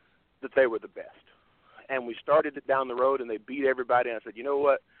that they were the best. And we started it down the road, and they beat everybody, and I said, you know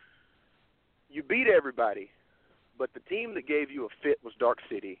what? You beat everybody, but the team that gave you a fit was Dark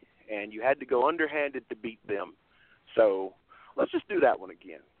City, and you had to go underhanded to beat them. So let's just do that one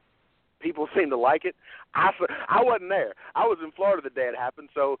again. People seem to like it. I wasn't there. I was in Florida the day it happened,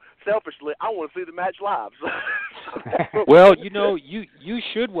 so selfishly, I want to see the match live. Well, you know, you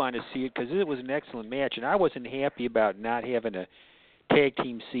should want to see it because it was an excellent match, and I wasn't happy about not having a tag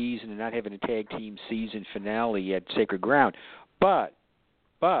team season and not having a tag team season finale at Sacred Ground. But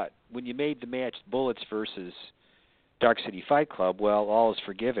when you made the match Bullets versus Dark City Fight Club, well, all is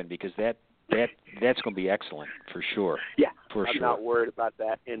forgiven because that's going to be excellent for sure. Yeah, I'm sure. Not worried about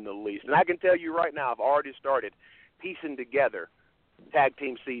that in the least. And I can tell you right now, I've already started piecing together tag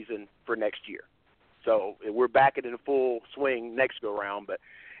team season for next year. So we're back in full swing next go round, but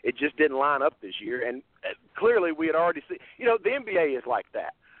it just didn't line up this year. And clearly we had already seen, you know, the NBA is like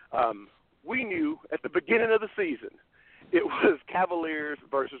that. We knew at the beginning of the season it was Cavaliers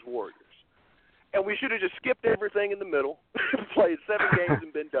versus Warriors. And we should have just skipped everything in the middle, played 7 games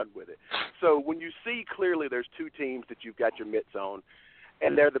and been done with it. So when you see clearly there's 2 teams that you've got your mitts on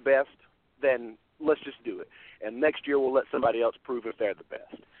and they're the best, then let's just do it. And next year we'll let somebody else prove if they're the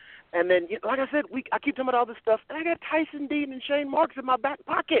best. And then, like I said, I keep talking about all this stuff, and I got Tyson Dean and Shane Marks in my back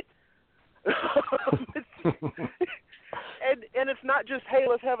pocket. and it's not just, hey,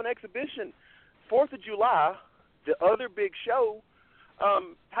 let's have an exhibition. 4th of July, the other big show,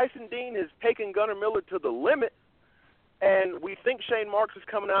 Tyson Dean has taken Gunnar Miller to the limit, and we think Shane Marks is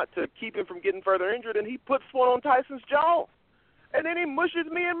coming out to keep him from getting further injured, and he puts one on Tyson's jaw. and then he mushes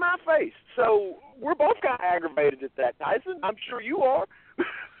me in my face. So we're both kind of aggravated at that, Tyson. I'm sure you are.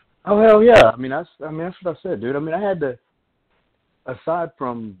 Oh hell yeah! I mean that's what I said, dude. I mean I had to, aside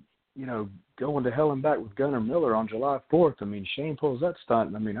from going to hell and back with Gunnar Miller on July 4th. I mean Shane pulls that stunt.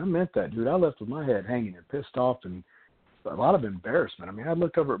 And I mean I meant that, dude. I left with my head hanging and pissed off and a lot of embarrassment. I mean I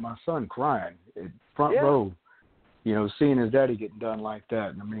looked over at my son crying at front row, seeing his daddy getting done like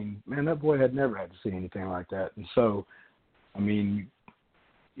that. And I mean, man, that boy had never had to see anything like that. And so, I mean,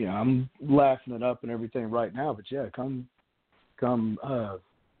 I'm laughing it up and everything right now. But yeah, come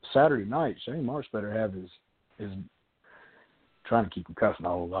Saturday night, Shane Marsh better have his trying to keep him cussing a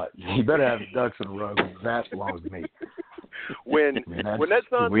whole lot. He better have his ducks in a row. His ass belongs to me. When that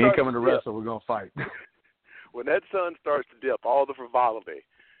sun we ain't coming to wrestle, we're gonna fight. When that sun starts to dip, all the frivolity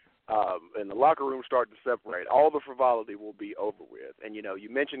and the locker room start to separate, all the frivolity will be over with. And you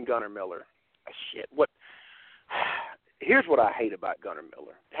mentioned Gunnar Miller. Shit, here's what I hate about Gunnar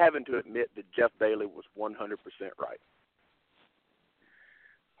Miller: having to admit that Jeff Bailey was 100% right.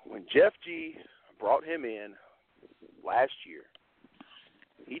 When Jeff G brought him in last year,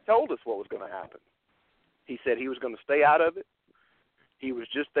 he told us what was going to happen. He said he was going to stay out of it. He was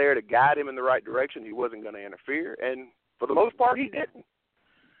just there to guide him in the right direction. He wasn't going to interfere. And for the most part, he didn't.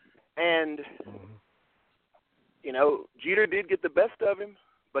 And, Jeter did get the best of him,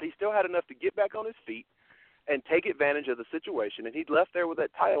 but he still had enough to get back on his feet and take advantage of the situation. And he'd left there with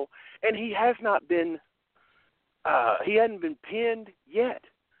that title. And he has not been he hadn't been pinned yet.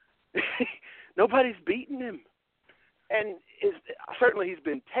 Nobody's beaten him. And certainly he's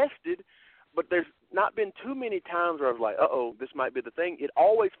been tested, but there's not been too many times where I was like, uh-oh, this might be the thing. It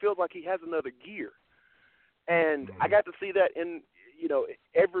always feels like he has another gear. And I got to see that in,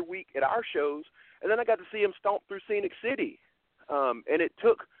 every week at our shows. And then I got to see him stomp through Scenic City. And it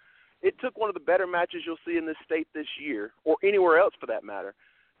took one of the better matches you'll see in this state this year, or anywhere else for that matter,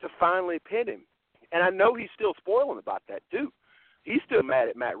 to finally pin him. And I know he's still spoiling about that too. He's still mad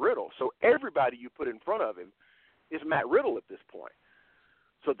at Matt Riddle. So everybody you put in front of him is Matt Riddle at this point.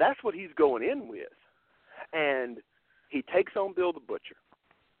 So that's what he's going in with. And he takes on Bill the Butcher.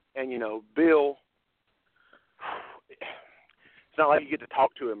 And, Bill, it's not like you get to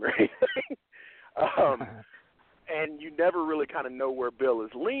talk to him or anything. And you never really kind of know where Bill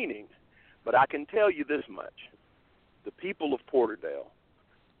is leaning. But I can tell you this much. The people of Porterdale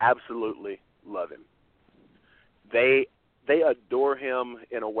absolutely love him. They adore him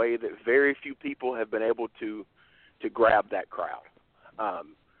in a way that very few people have been able to grab that crowd.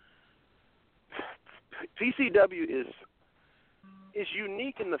 PCW is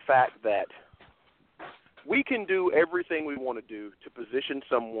unique in the fact that we can do everything we want to do to position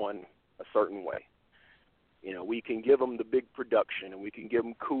someone a certain way. We can give them the big production, and we can give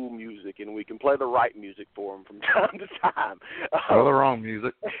them cool music, and we can play the right music for them from time to time. Or the wrong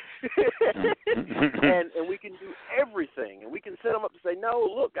music. and we can do everything, and we can set them up to say, no,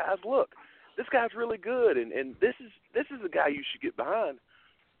 look, guys, this guy's really good, and this is the guy you should get behind.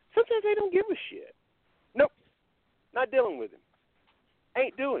 Sometimes they don't give a shit. Nope, not dealing with him.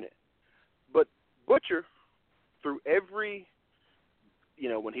 Ain't doing it. But Butcher, through every,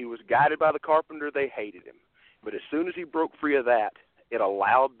 when he was guided by the Carpenter, they hated him. But as soon as he broke free of that, it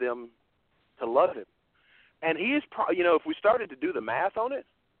allowed them to love him. And he is, if we started to do the math on it,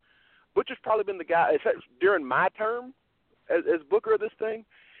 Butcher's probably been the guy, during my term as booker of this thing,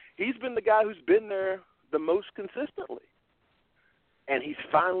 he's been the guy who's been there the most consistently. And he's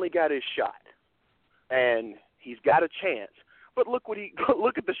finally got his shot. And he's got a chance. But look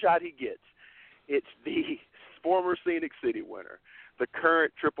at the shot he gets. It's the former Scenic City winner, the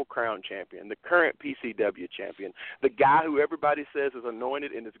current Triple Crown champion, the current PCW champion, the guy who everybody says is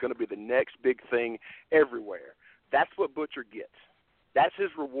anointed and is going to be the next big thing everywhere. That's what Butcher gets. That's his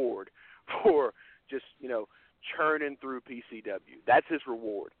reward for just, churning through PCW. That's his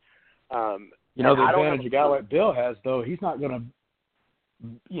reward. The advantage a guy like Bill has, though, he's not going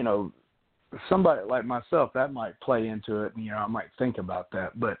to, somebody like myself, that might play into it, and, I might think about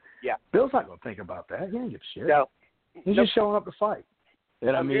that. But yeah. Bill's not going to think about that. He ain't give a shit. No. He's just showing up to fight.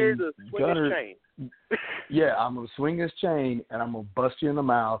 And I'm here to swing his chain. Yeah, I'm going to swing his chain, and I'm going to bust you in the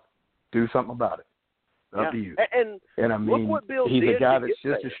mouth, do something about it. Up to you. And I mean, look what Bill he's did a guy that's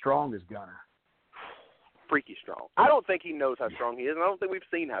just as strong as Gunner. Freaky strong. I don't think he knows how strong he is, and I don't think we've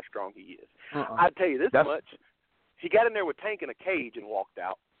seen how strong he is. I'll tell you this much. He got in there with Tank in a cage and walked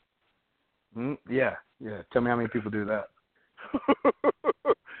out. Yeah. Tell me how many people do that.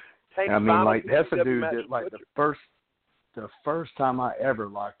 Tank's I mean, like, that's a PCW dude match that, like, with the first time I ever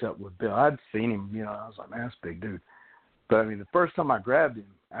locked up with Bill, I'd seen him, I was like, man, that's a big dude. But, I mean, the first time I grabbed him,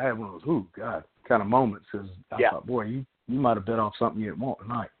 I had one of those, ooh, God, kind of moments, because I thought, boy, you might have bet off something you didn't want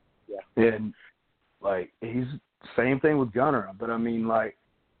tonight. Yeah. And, like, he's same thing with Gunner. But, I mean, like,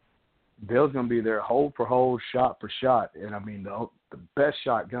 Bill's going to be there hold for hold, shot for shot. And, I mean, the best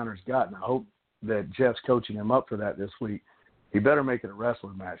shot Gunner's got, and I hope that Jeff's coaching him up for that this week. He better make it a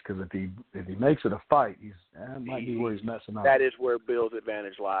wrestling match, because if he makes it a fight, that might be where he's messing up. That is where Bill's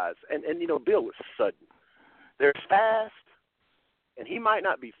advantage lies. And you know, Bill was sudden. There's fast, and he might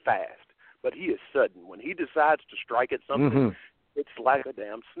not be fast, but he is sudden. When he decides to strike at something, it's like a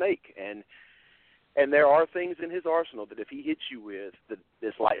damn snake. And there are things in his arsenal that if he hits you with,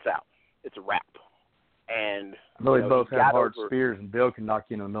 this lights out. It's a wrap. And I know they both have hard spears, and Bill can knock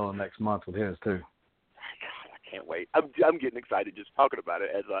you in the middle of next month with his too. God, I can't wait. I'm getting excited just talking about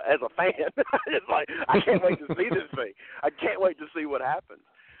it as a fan. It's like I can't wait to see this thing. I can't wait to see what happens.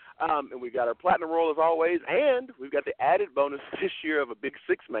 And we got our platinum roll as always, and we've got the added bonus this year of a big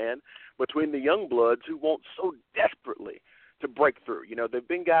 6-man between the young bloods who want so desperately to break through. You know, they've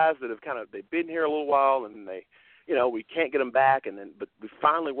been guys that have they've been here a little while, and we can't get them back, but we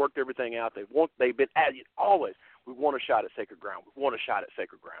finally worked everything out. They've been at it always. We want a shot at Sacred Ground. We want a shot at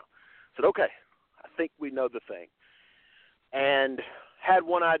Sacred Ground. I said, okay, I think we know the thing. And had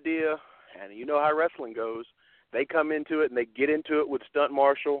one idea, and you know how wrestling goes. They come into it, and they get into it with Stunt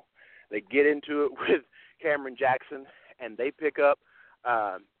Marshall. They get into it with Cameron Jackson, and they pick up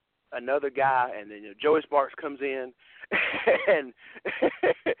another guy, and then Joey Sparks comes in, and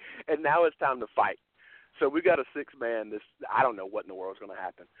now it's time to fight. So we got a 6-man. I don't know what in the world is going to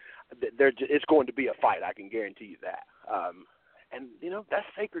happen. It's going to be a fight. I can guarantee you that. And that's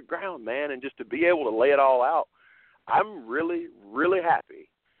Sacred Ground, man. And just to be able to lay it all out, I'm really, really happy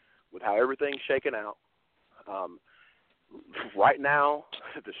with how everything's shaken out. Right now,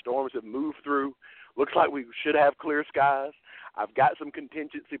 the storms have moved through. Looks like we should have clear skies. I've got some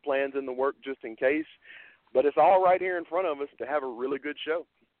contingency plans in the work just in case, but it's all right here in front of us to have a really good show.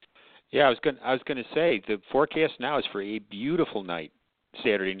 Yeah, I was going to say the forecast now is for a beautiful night,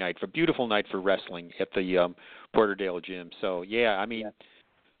 Saturday night, for wrestling at the Porterdale Gym. So yeah, I mean,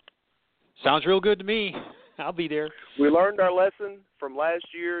 sounds real good to me. I'll be there. We learned our lesson from last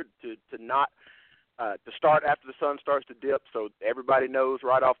year to not to start after the sun starts to dip, so everybody knows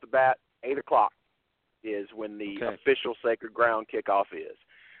right off the bat, 8:00 is when the official Sacred Ground kickoff is.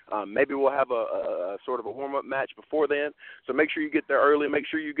 Maybe we'll have a sort of a warm-up match before then, so make sure you get there early. Make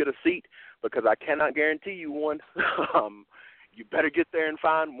sure you get a seat, because I cannot guarantee you one. You better get there and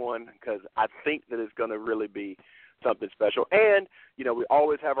find one, because I think that it's going to really be something special. And, we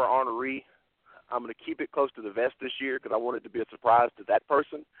always have our honoree. I'm going to keep it close to the vest this year because I want it to be a surprise to that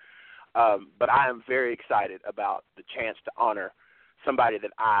person. But I am very excited about the chance to honor somebody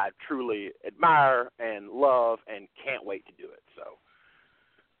that I truly admire and love and can't wait to do it. So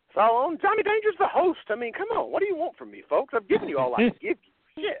Johnny Danger's the host. I mean, come on. What do you want from me, folks? I've given you all I can give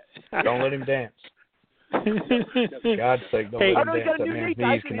you. Shit. Don't let him dance. For God's sake, don't let him dance. That man's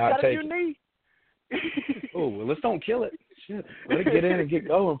knees cannot take it. Oh, well, let's don't kill it. Shit. Let it get in and get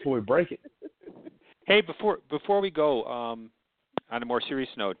going before we break it. Hey, before we go, on a more serious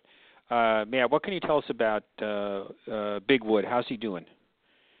note, Matt, what can you tell us about Big Wood? How's he doing?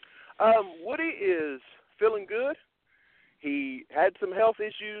 Woody is feeling good. He had some health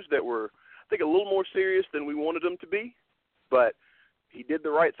issues that were, I think, a little more serious than we wanted them to be, but he did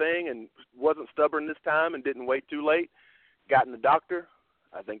the right thing and wasn't stubborn this time and didn't wait too late. Got in the doctor.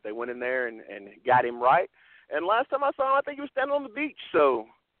 I think they went in there and got him right. And last time I saw him, I think he was standing on the beach. So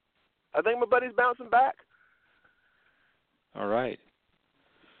I think my buddy's bouncing back. All right.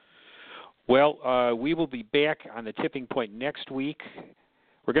 Well, we will be back on the Tipping Point next week.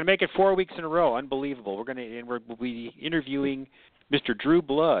 We're going to make it 4 weeks in a row. Unbelievable. We'll be interviewing Mr. Drew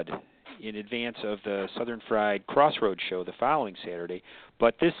Blood in advance of the Southern Fried Crossroads show the following Saturday.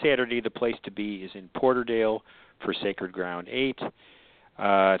 But this Saturday, the place to be is in Porterdale for Sacred Ground 8.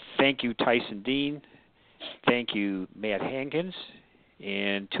 Thank you, Tyson Dean. Thank you, Matt Hankins.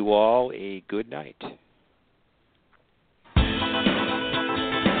 And to all, a good night.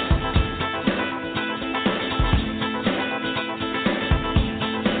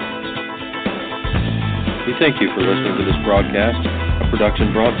 We thank you for listening to this broadcast, a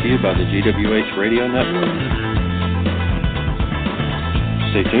production brought to you by the GWH Radio Network.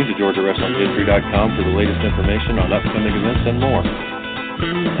 Stay tuned to GeorgiaWrestlingHistory.com for the latest information on upcoming events and more.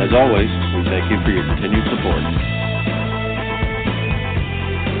 As always, we thank you for your continued support.